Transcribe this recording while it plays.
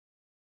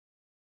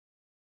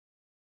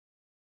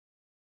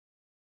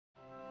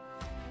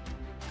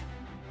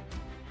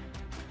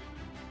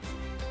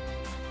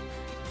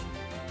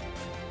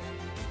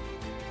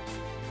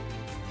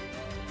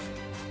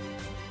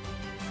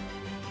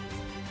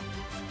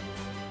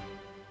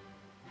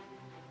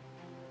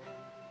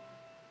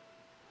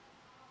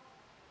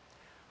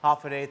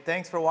Half a day.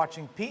 Thanks for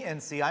watching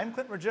PNC. I'm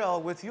Clint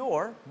Rogel with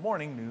your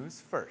morning news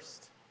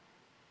first.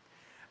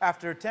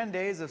 After 10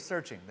 days of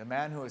searching, the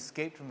man who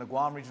escaped from the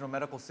Guam Regional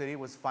Medical City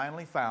was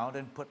finally found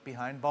and put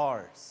behind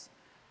bars.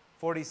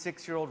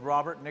 46-year-old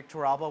Robert Nick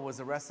Turalba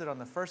was arrested on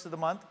the 1st of the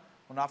month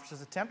when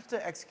officers attempted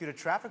to execute a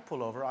traffic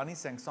pullover on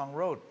Isengsong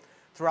Road.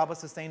 Turalba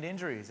sustained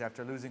injuries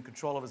after losing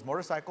control of his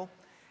motorcycle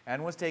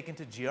and was taken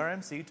to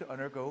GRMC to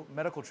undergo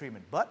medical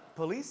treatment. But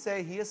police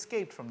say he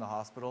escaped from the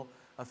hospital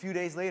a few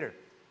days later.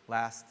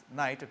 Last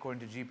night,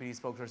 according to GPD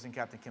spokesperson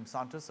Captain Kim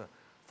Santos, a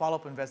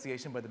follow-up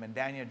investigation by the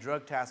Mandanya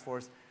Drug Task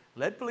Force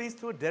led police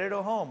to a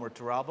Deredo home where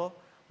Turalba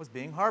was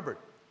being harbored.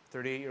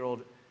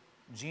 38-year-old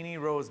Jeannie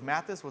Rose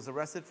Mathis was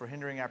arrested for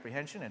hindering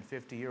apprehension, and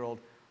 50-year-old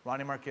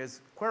Ronnie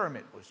Marquez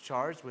Queramit was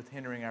charged with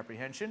hindering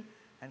apprehension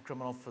and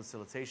criminal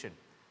facilitation.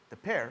 The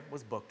pair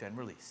was booked and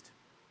released.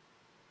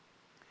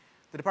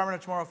 The Department of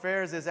External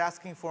Affairs is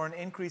asking for an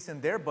increase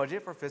in their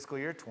budget for fiscal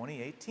year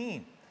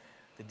 2018.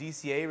 The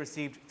DCA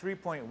received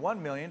 $3.1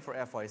 million for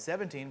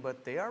FY17,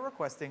 but they are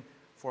requesting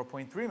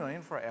 $4.3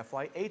 million for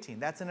FY18.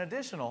 That's an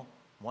additional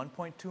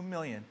 $1.2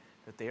 million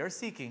that they are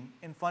seeking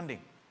in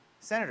funding.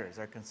 Senators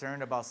are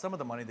concerned about some of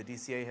the money the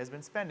DCA has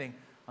been spending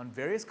on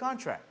various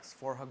contracts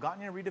for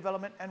Hagatna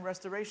redevelopment and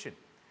restoration.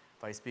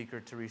 Vice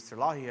Speaker Therese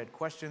Terlahi had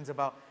questions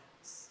about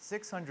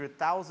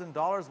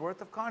 $600,000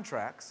 worth of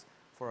contracts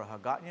for a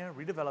Hagatna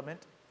redevelopment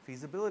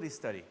feasibility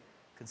study,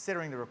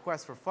 considering the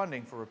request for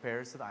funding for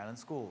repairs to the island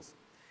schools.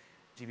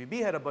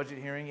 GBB had a budget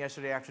hearing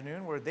yesterday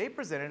afternoon where they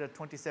presented a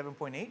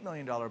 $27.8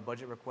 million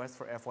budget request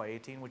for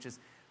FY18, which is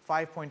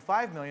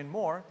 $5.5 million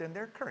more than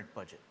their current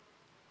budget.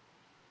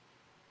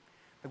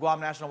 The Guam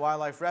National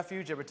Wildlife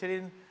Refuge at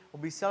Bertilion will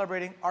be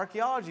celebrating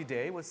Archaeology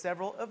Day with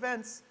several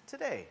events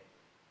today.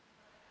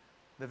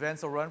 The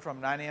events will run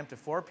from 9 a.m. to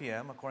 4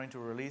 p.m. According to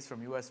a release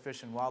from U.S.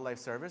 Fish and Wildlife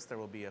Service, there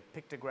will be a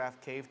pictograph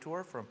cave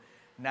tour from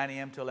 9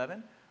 a.m. to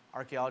 11,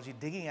 archaeology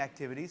digging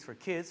activities for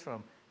kids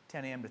from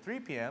 10 a.m. to 3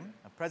 p.m.,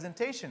 a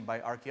presentation by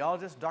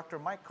archaeologist Dr.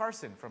 Mike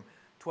Carson from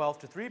 12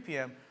 to 3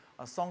 p.m.,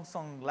 a Song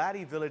Song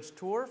Laddie Village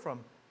tour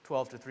from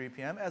 12 to 3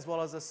 p.m., as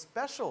well as a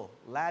special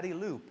Laddie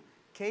Loop,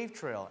 cave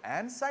trail,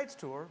 and sites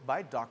tour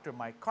by Dr.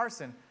 Mike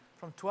Carson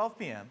from 12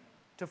 p.m.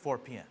 to 4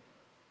 p.m.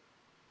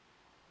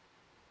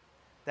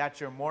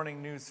 That's your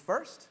morning news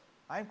first.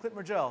 I'm Clint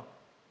Rogel.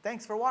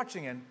 Thanks for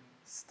watching and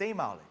stay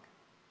Maulig.